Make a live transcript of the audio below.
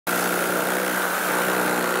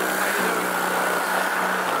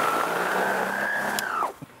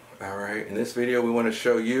In this video, we want to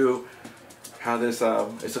show you how this,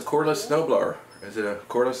 it's a cordless snowblower. Is it a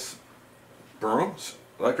cordless broom?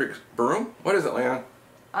 Electric broom? What is it, LeeAnn?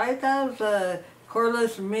 I thought it was a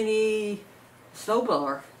cordless mini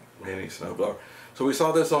snowblower. Mini snowblower. So we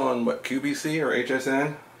saw this on, what, QVC or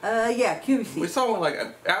HSN? Yeah, QVC. We saw one like,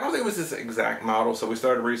 I don't think it was this exact model, so we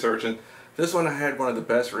started researching. This one had one of the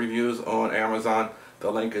best reviews on Amazon. The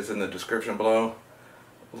link is in the description below.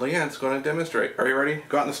 LeeAnn's going to demonstrate. Are you ready?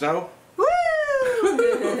 Go out in the snow? Woo!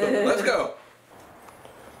 Let's go.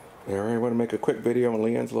 Alright, I want to make a quick video on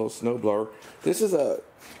LeeAnn's little snowblower. This is a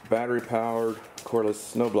battery-powered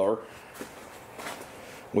cordless snowblower.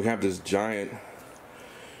 We have this giant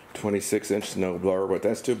 26-inch snowblower, but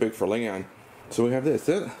that's too big for LeeAnn. So we have this.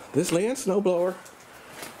 This LeeAnn snowblower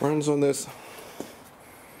runs on this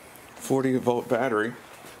 40-volt battery.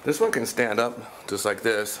 This one can stand up just like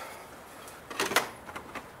this.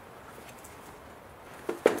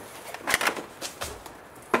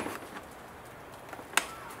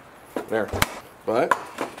 There. But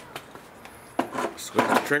squeeze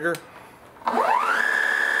the trigger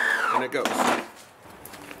and it goes.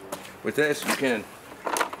 With this you can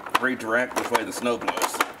redirect which way the snow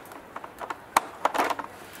blows.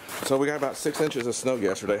 So we got about 6 inches of snow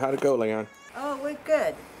yesterday. How'd it go, LeeAnn? Oh, it went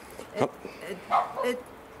good.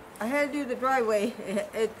 I had to do the driveway.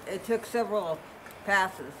 It took several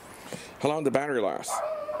passes. How long did the battery last?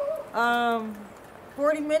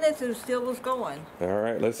 40 minutes and still was going.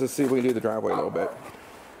 Alright, let's just see if we can do the driveway a little bit.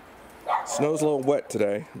 Snow's a little wet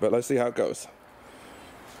today, but let's see how it goes.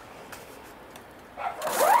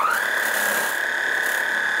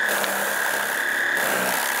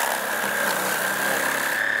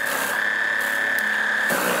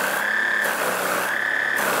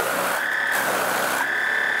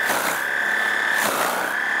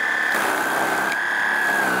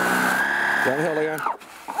 Downhill, LeeAnn?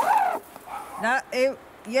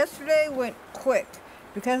 Yesterday went quick.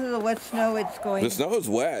 Because of the wet snow, it's going... The snow is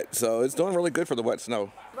wet, so it's doing really good for the wet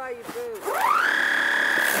snow. By your boots.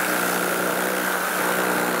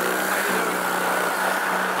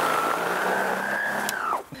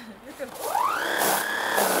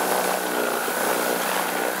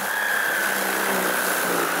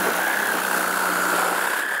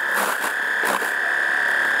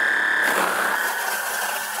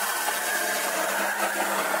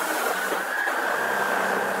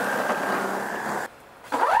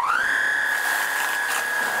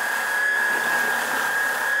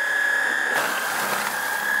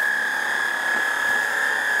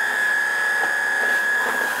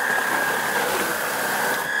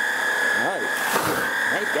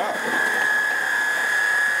 Nice job.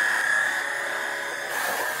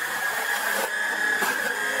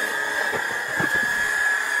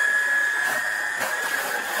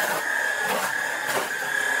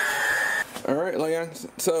 Alright, LeeAnn,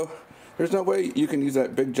 so there's no way you can use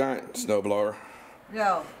that big giant snowblower.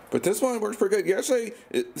 No. But this one works pretty good. Yesterday,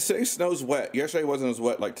 say snow's wet. Yesterday wasn't as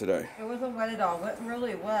wet like today. It wasn't wet at all. It went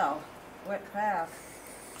really well. Went fast.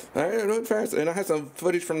 Alright, it went fast. And I have some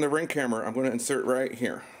footage from the Ring camera I'm going to insert right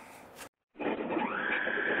here.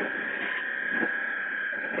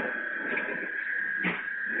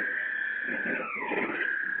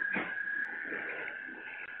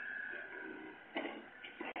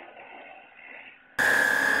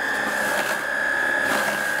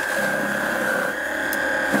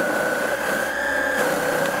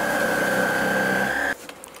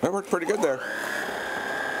 That worked pretty good there.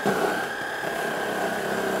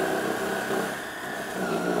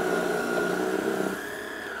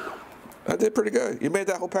 That did pretty good. You made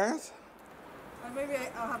that whole path? Maybe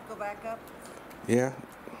I'll have to go back up. Yeah.